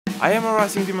I am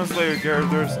harassing Demon Slayer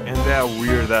characters and they are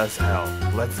weird as hell.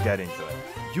 Let's get into it.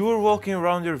 You were walking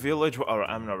around your village, or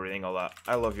I'm not reading a lot.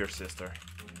 I love your sister.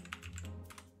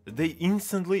 They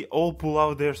instantly all pull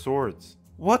out their swords.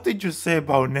 What did you say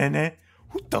about Nene?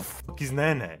 Who the fuck is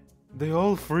Nene? They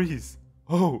all freeze.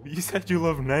 Oh, you said you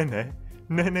love Nene?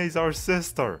 Nene is our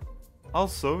sister.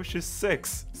 Also, she's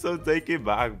 6, so take it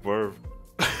back, Burv.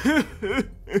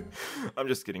 I'm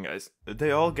just kidding, guys.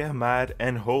 They all get mad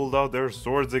and hold out their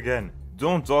swords again.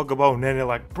 Don't talk about Nene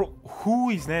like, bro, who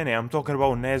is Nene? I'm talking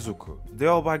about Nezuko. They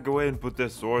all back away and put their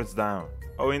swords down.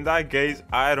 Oh, in that case,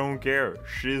 I don't care.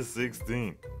 She's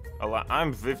 16.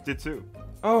 I'm 52.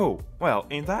 Oh, well,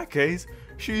 in that case,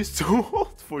 she's too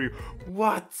old for you.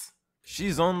 What?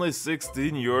 She's only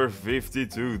 16, you're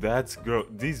 52. That's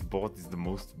this bot is the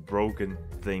most broken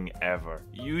thing ever.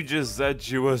 You just said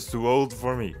she was too old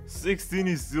for me. 16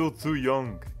 is still too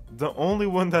young. The only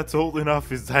one that's old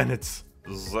enough is Zenitsu.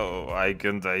 So I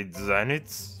can date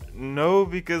Zenitsu? No,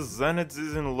 because Zenitsu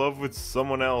is in love with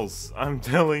someone else. I'm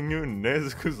telling you,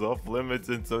 Nezuko's off limits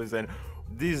until he's in.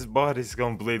 This bot is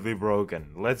completely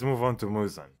broken. Let's move on to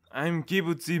Muzan. I'm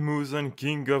Kibutzi Muzan,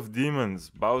 King of Demons.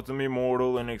 Bow to me,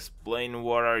 mortal, and explain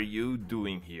what are you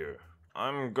doing here.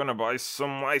 I'm gonna buy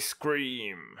some ice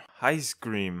cream. Ice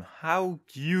cream? How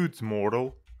cute,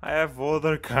 mortal. I have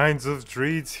other kinds of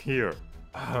treats here.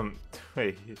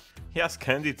 Wait, he has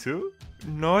candy too?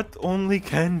 Not only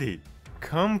candy.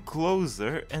 Come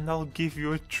closer and I'll give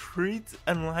you a treat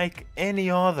unlike any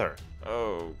other.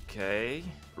 Okay.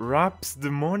 Wraps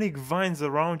demonic vines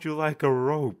around you like a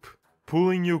rope,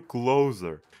 pulling you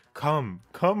closer. Come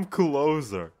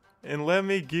closer. And let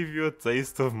me give you a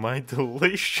taste of my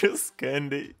delicious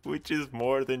candy, which is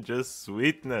more than just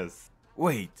sweetness.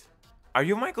 Wait, are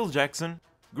you Michael Jackson?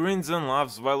 Grins and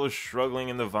laughs while struggling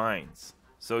in the vines.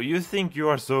 So you think you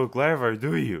are so clever,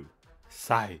 do you?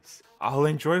 Sighs. I'll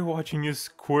enjoy watching you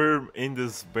squirm in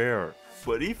despair.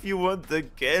 But if you want the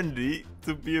candy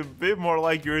to be a bit more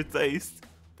like your taste,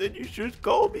 then you should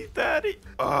call me daddy.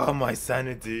 Oh, my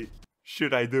sanity.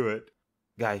 Should I do it?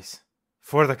 Guys,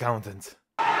 for the accountant.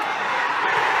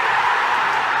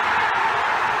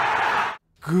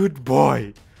 Good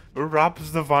boy.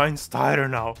 Wraps the vines tighter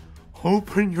now.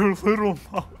 Open your little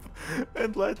mouth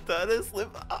and let daddy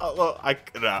slip out.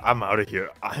 I'm out of here.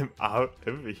 I'm out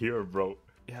of here, bro.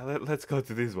 Yeah, let's go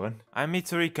to this one. I'm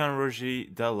Itari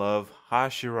Kanroji, the love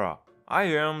Hashira. I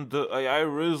am the AI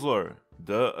Rizzler.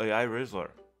 The AI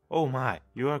Rizzler. Oh my,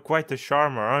 you are quite a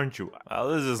charmer, aren't you? Well,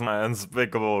 this is my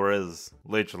unspeakable Riz.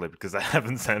 Literally, because I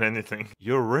haven't said anything.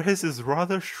 Your Riz is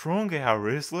rather strong, AI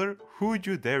Rizzler. Who would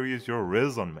you dare use your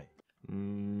Riz on me?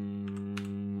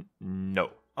 No.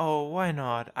 Oh, why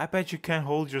not? I bet you can't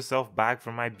hold yourself back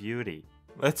from my beauty.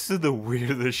 Let's do the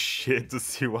weirdest shit to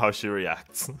see how she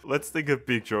reacts. Let's take a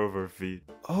picture of her feet.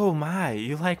 Oh my,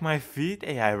 you like my feet,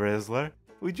 AI Rizzler?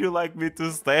 Would you like me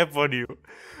to step on you?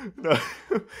 No,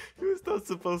 he was not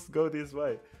supposed to go this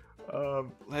way.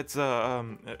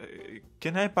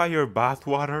 Can I buy your bath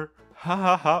water? Ha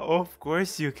ha ha, of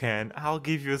course you can. I'll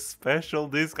give you a special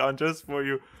discount just for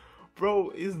you.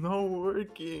 Bro, it's not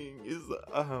working.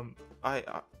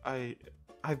 I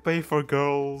pay for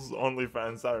girls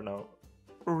OnlyFans, I don't know.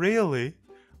 Really?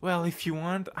 Well, if you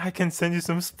want, I can send you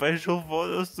some special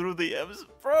photos through the DMs.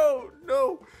 Bro,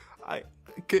 no! I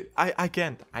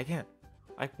can't.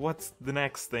 Like, what's the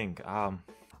next thing?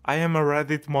 I am a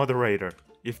Reddit moderator.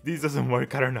 If this doesn't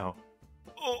work, I don't know.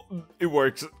 Oh, it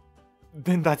works.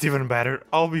 Then that's even better.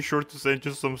 I'll be sure to send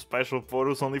you some special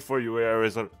photos only for you,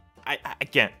 Arizona. I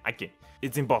can't.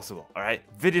 It's impossible, alright?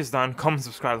 Video's done. Comment,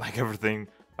 subscribe, like everything.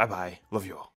 Bye bye. Love you all.